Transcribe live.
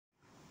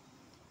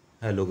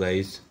Hello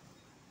guys,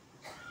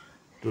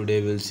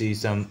 today we'll see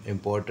some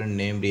important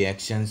name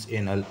reactions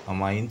in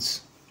amines.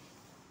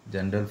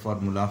 General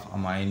formula of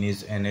amine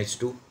is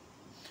NH2.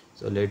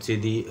 So let's see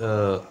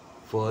the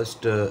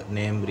first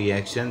name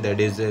reaction,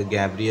 that is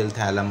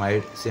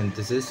Gabrielthalamide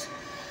synthesis.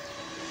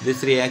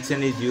 This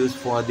reaction is used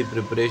for the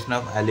preparation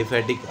of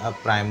aliphatic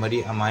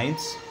primary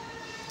amines.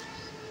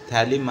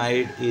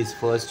 Phthalimide is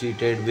first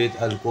treated with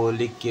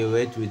alcoholic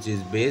KOH, which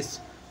is base,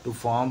 to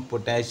form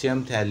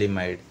potassium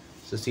phthalimide.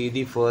 So see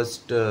the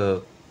first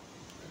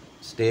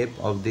step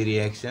of the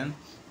reaction.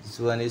 This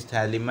one is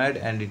phthalimide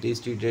and it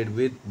is treated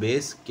with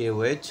base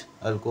KOH,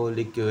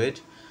 alcoholic KOH.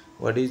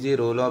 What is the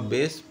role of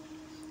base?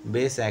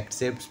 Base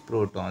accepts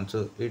protons,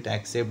 so it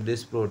accepts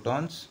these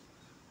protons,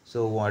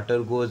 so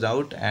water goes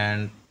out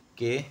and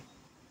K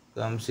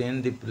comes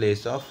in the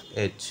place of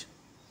H.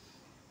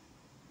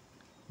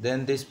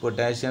 Then this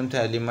potassium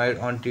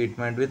phthalimide on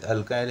treatment with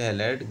alkyl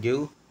halide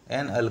give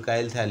an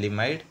alkyl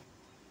phthalimide.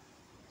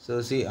 So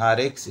see,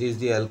 Rx is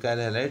the alkyl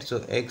halide,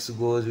 so X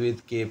goes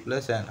with K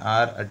plus and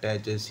R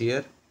attaches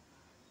here.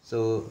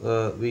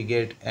 So we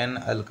get N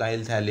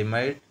alkyl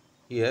phthalimide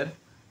here,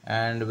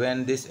 and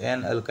when this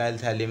N alkyl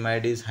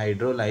phthalimide is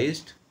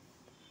hydrolyzed,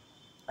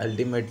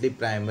 ultimately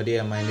primary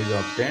amine is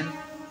obtained.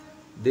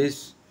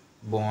 These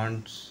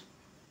bonds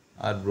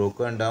are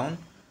broken down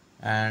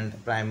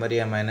and primary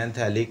amine and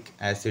phthalic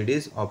acid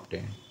is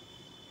obtained.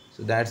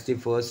 So that's the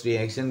first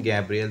reaction,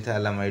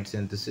 Gabrielthalamide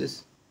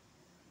synthesis.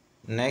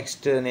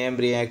 Next name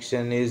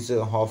reaction is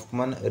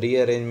Hoffman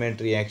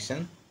rearrangement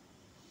reaction.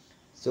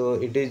 So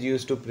it is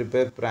used to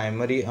prepare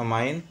primary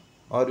amine,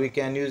 or we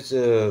can use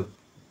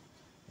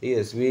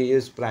yes, we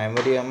use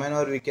primary amine,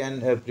 or we can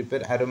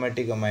prepare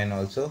aromatic amine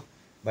also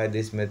by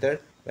this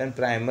method. When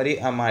primary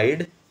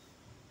amide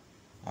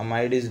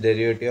is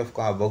derivative of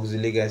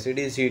carboxylic acid,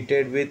 is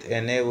heated with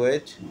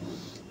NaOH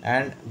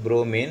and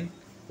bromine,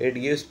 it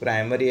gives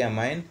primary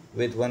amine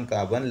with one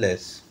carbon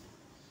less.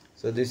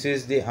 So this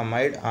is the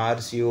amide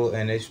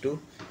RCONH2.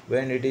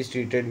 When it is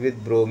treated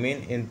with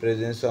bromine in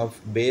presence of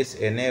base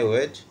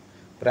NaOH,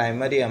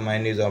 primary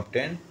amine is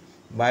obtained.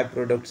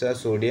 Byproducts are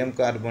sodium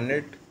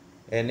carbonate,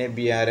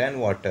 NaBr and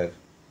water.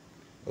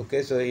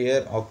 Okay, so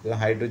here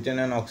hydrogen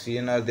and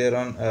oxygen are there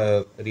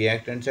on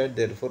reactant side,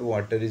 therefore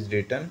water is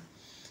written.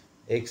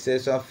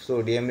 Excess of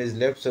sodium is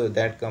left, so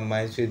that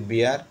combines with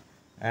Br,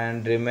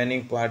 and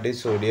remaining part is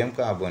sodium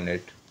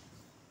carbonate.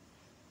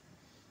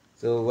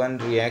 So one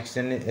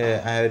reaction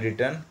I have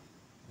written,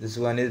 this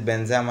one is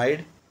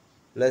benzamide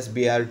plus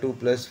Br2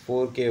 plus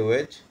 4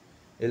 KOH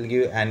will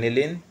give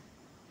aniline.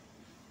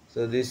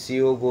 So this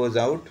CO goes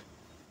out,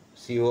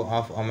 CO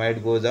of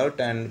amide goes out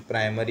and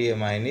primary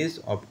amine is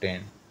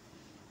obtained.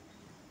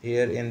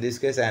 Here in this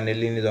case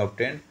aniline is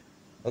obtained.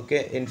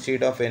 Okay,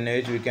 instead of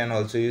NaOH we can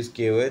also use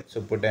KOH.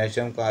 So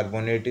potassium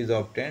carbonate is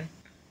obtained,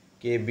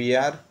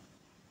 KBr,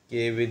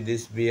 K with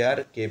this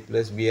Br, K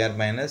plus Br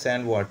minus,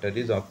 and water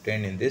is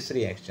obtained in this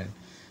reaction.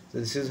 So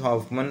this is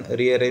Hoffman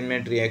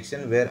rearrangement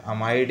reaction where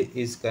amide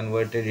is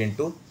converted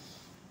into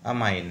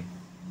amine.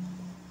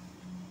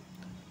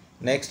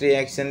 Next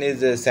reaction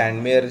is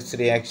Sandmeyer's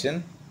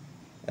reaction.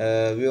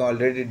 We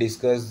already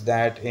discussed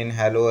that in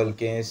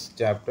haloalkanes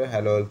chapter,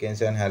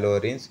 haloalkanes and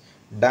haloarenes.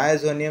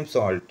 Diazonium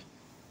salt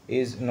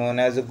is known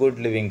as a good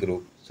living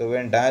group. So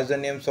when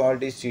diazonium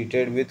salt is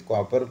treated with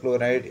copper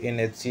chloride in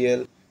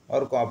HCl,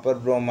 or copper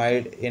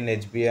bromide in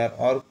HBr,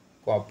 or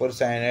copper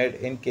cyanide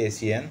in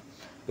KCN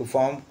to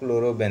form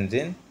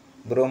chlorobenzene,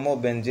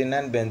 bromobenzene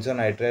and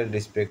benzonitrile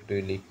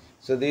respectively.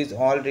 So these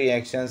all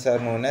reactions are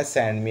known as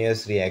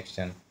Sandmeyer's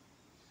reaction.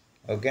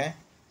 Okay,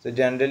 so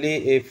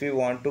generally if you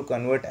want to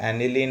convert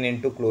aniline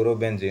into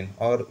chlorobenzene,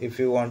 or if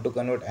you want to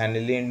convert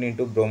aniline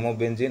into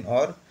bromobenzene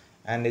or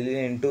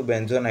aniline into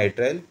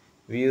benzonitrile,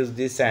 we use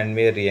this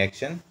Sandmeyer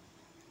reaction.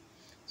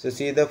 So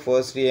see the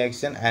first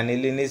reaction,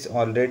 aniline is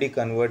already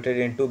converted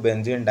into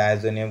benzene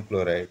diazonium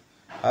chloride.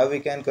 How we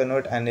can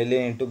convert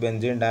aniline into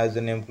benzene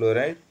diazonium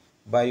chloride?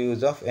 By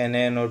use of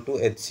NaNO2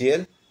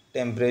 HCl,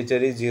 temperature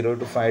is 0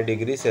 to 5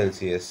 degrees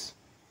Celsius.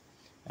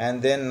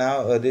 And then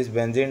now this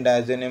benzene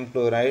diazonium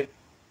chloride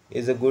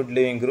is a good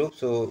living group,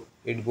 so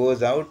it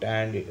goes out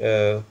and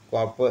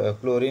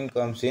chlorine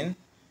comes in,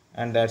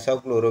 and that's how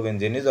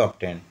chlorobenzene is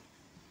obtained.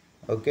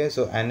 Okay,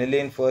 so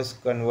aniline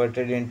first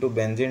converted into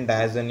benzene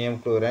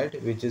diazonium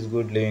chloride, which is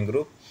good living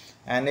group.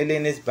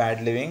 Aniline is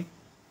bad living,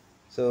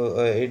 so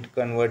it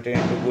converted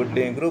into good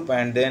living group,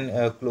 and then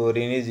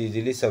chlorine is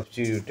easily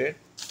substituted,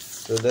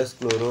 so thus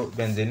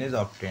chlorobenzene is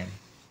obtained.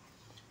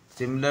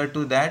 Similar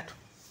to that,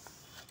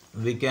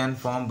 we can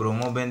form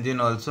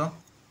bromobenzene also.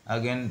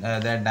 Again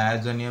that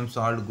diazonium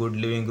salt good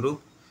living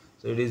group,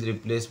 so it is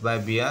replaced by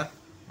Br,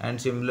 and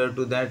similar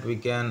to that we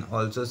can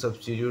also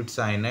substitute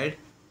cyanide,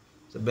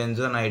 so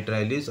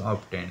benzonitrile is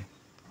obtained.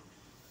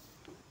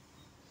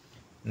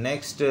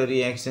 Next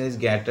reaction is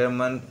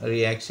Gatterman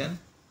reaction.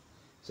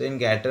 So in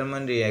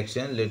Gatterman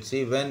reaction, let's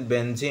see, when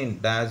benzene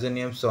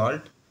diazonium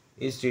salt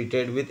is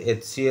treated with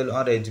HCl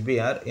or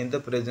HBr in the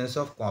presence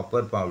of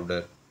copper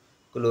powder,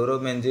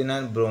 chlorobenzene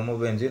and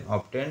bromobenzene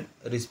obtained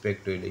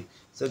respectively.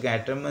 So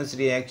Gatterman's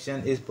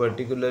reaction is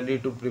particularly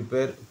to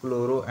prepare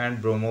chloro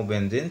and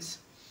bromobenzenes.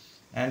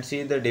 And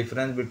see the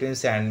difference between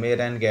Sandmeyer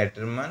and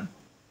Gatterman.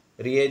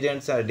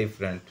 Reagents are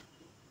different.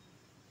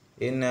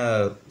 In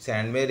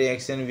Sandmeyer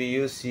reaction we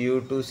use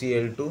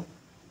Cu2Cl2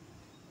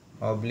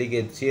 oblique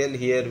HCl.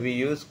 Here we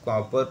use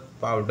copper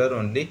powder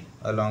only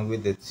along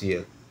with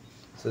HCl.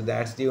 So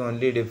that's the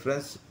only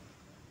difference.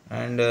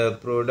 And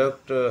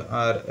byproducts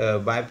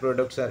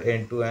are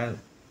N2 and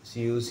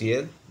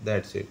CuCl.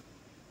 That's it.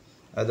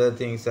 Other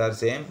things are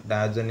same.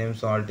 Diazonium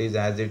salt is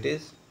as it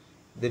is.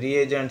 The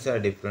reagents are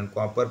different.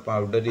 Copper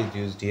powder is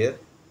used here.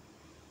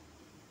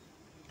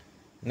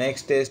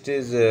 Next test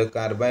is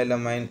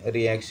carbylamine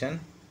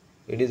reaction.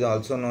 It is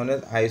also known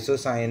as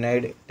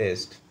isocyanide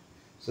test.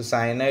 So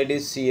cyanide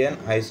is Cn,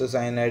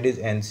 isocyanide is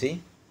Nc.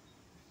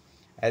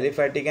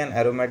 Aliphatic and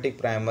aromatic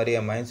primary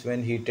amines,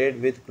 when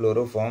heated with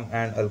chloroform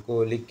and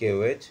alcoholic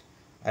KOH,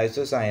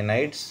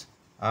 isocyanides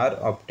are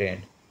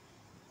obtained.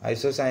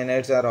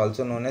 Isocyanides are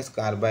also known as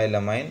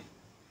carbylamine.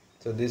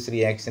 So this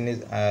reaction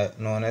is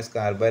known as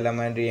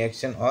carbylamine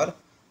reaction or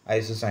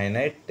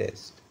isocyanide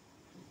test.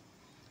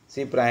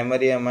 See,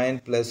 primary amine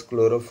plus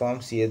chloroform,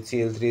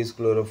 CHCl3 is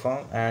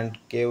chloroform and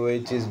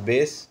KOH is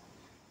base.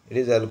 It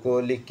is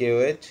alcoholic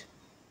KOH,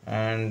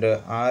 and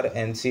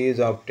RNC is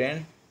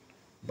obtained.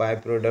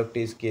 Byproduct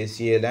is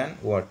KCl and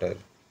water.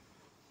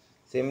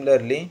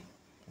 Similarly,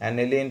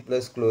 aniline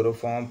plus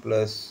chloroform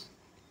plus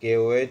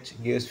KOH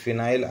gives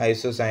phenyl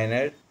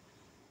isocyanide.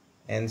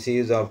 NC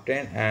is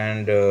obtained,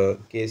 and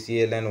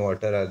KCl and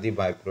water are the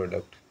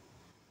byproduct.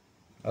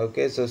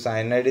 Okay, so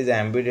cyanide is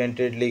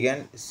ambidentate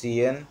ligand.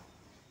 Cn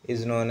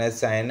is known as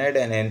cyanide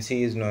and Nc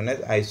is known as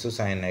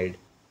isocyanide.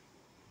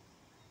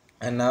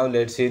 And now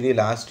let's see the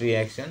last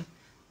reaction,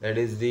 that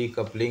is the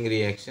coupling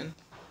reaction.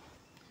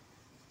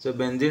 So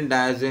benzene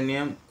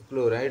diazonium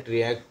chloride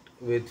react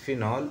with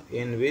phenol,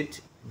 in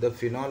which the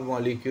phenol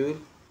molecule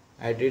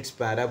at its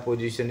para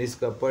position is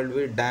coupled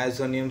with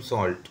diazonium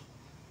salt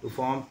to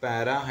form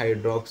para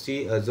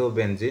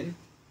hydroxyazobenzene.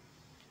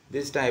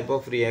 This type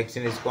of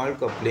reaction is called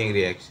coupling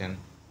reaction.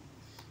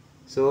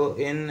 So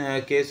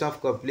in case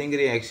of coupling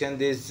reaction,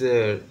 this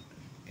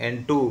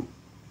N2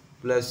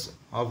 plus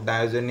of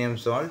diazonium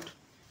salt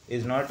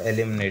is not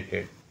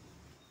eliminated.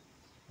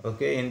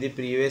 Okay, in the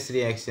previous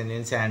reaction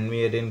in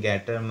Sandmeyer in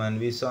Gatterman,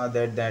 we saw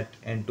that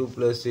N2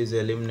 plus is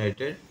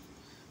eliminated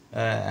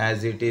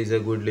as it is a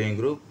good Lewin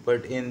group.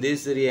 But in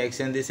this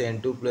reaction, this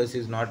N2 plus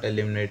is not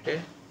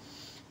eliminated,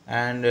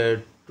 and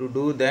to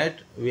do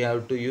that we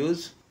have to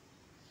use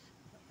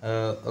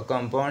a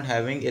compound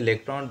having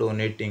electron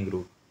donating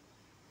group.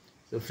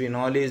 So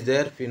phenol is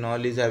there,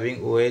 phenol is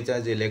having OH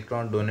as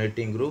electron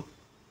donating group.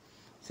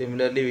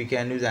 Similarly, we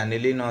can use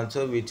aniline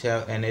also, which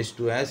have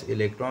NH2 as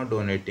electron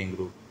donating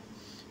group.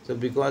 So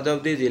because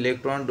of this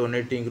electron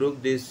donating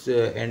group, this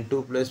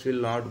N2 plus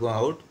will not go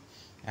out,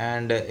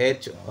 and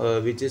H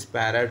which is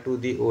para to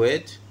the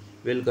OH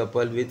will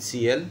couple with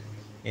Cl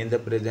in the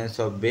presence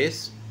of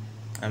base.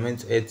 I mean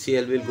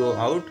HCl will go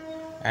out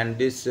and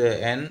this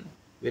N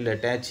will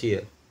attach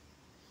here.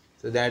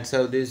 So that's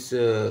how this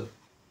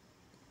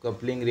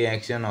coupling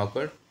reaction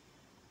occurred.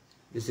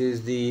 This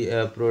is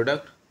the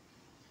product,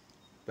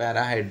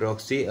 para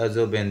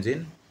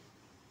hydroxyazobenzene,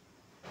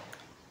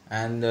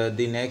 and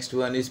the next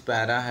one is the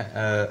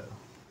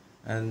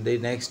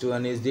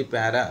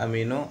para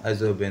amino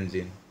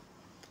azobenzene.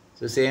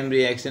 So same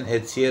reaction,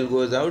 HCl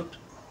goes out.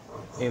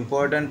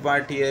 Important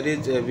part here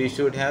is we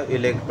should have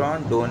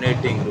electron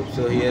donating group.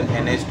 So here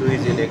NH2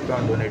 is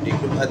electron donating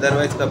group,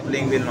 otherwise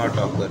coupling will not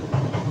occur.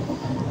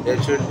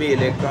 There should be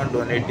electron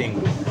donating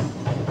group.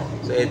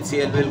 So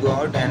HCl will go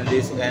out and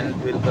this N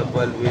will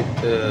couple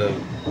with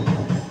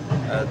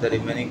the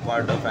remaining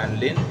part of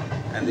aniline,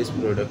 and this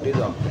product is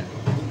obtained.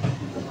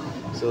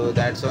 So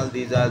that's all.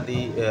 These are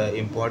the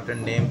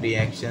important name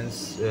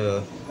reactions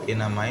in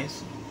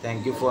amines.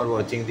 Thank you for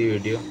watching the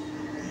video.